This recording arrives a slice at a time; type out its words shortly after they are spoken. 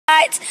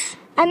relax.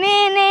 I'm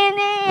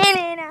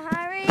in a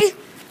hurry.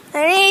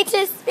 I need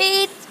to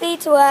speed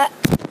to work.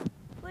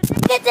 We'll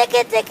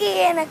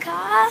ticky in a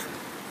car.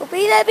 We'll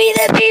be there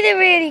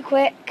really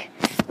quick.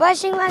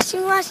 Rushing,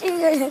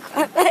 really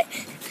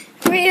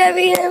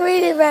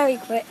very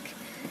quick.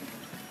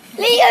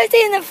 Leo's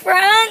in the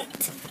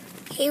front.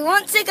 He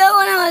wants to go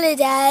on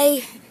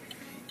holiday.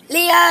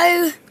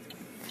 Leo.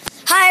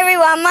 Hi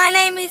everyone, my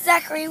name is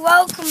Zachary.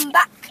 Welcome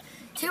back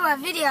to our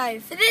video.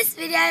 For this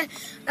video,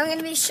 I'm going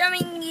to be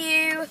showing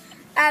you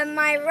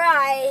my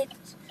ride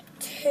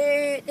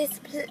to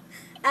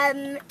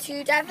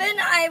to Devon.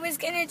 I was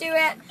going to do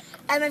it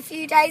a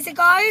few days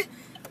ago,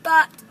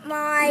 but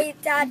my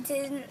dad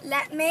didn't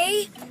let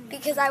me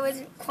because I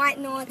was quite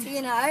naughty,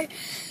 you know.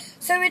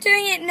 So we're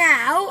doing it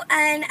now,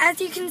 and as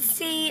you can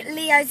see,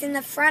 Leo's in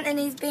the front and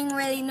he's being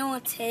really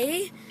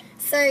naughty.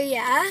 So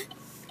yeah,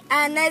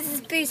 and there's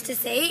his booster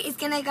seat. He's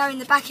going to go in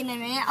the back in a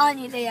minute, aren't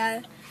you,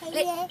 Leo?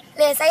 Hello.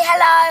 Leo, say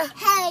hello.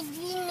 Hello,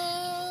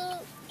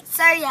 Jimmy.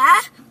 So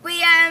yeah,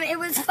 it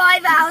was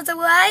 5 hours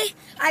away.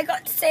 I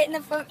got to sit in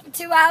the front for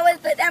 2 hours,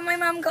 but then my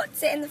mum got to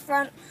sit in the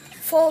front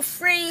for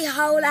 3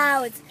 whole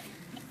hours.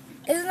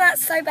 Isn't that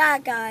so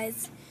bad,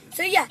 guys?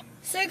 So yeah,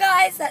 so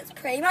guys, that's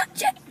pretty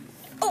much it.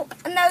 Oh,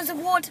 and there was a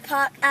water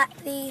park at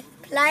the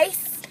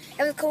place.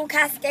 It was called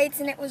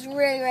Cascades and it was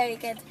really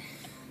good.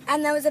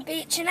 And there was a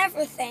beach and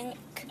everything.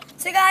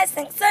 So guys,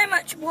 thanks so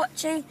much for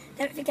watching.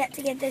 Don't forget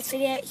to give this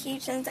video a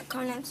huge thumbs up,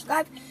 comment and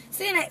subscribe.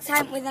 See you next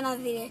time with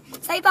another video.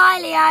 Say bye,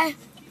 Leo.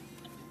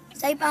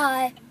 Say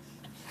bye.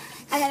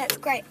 Okay, that's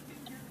great.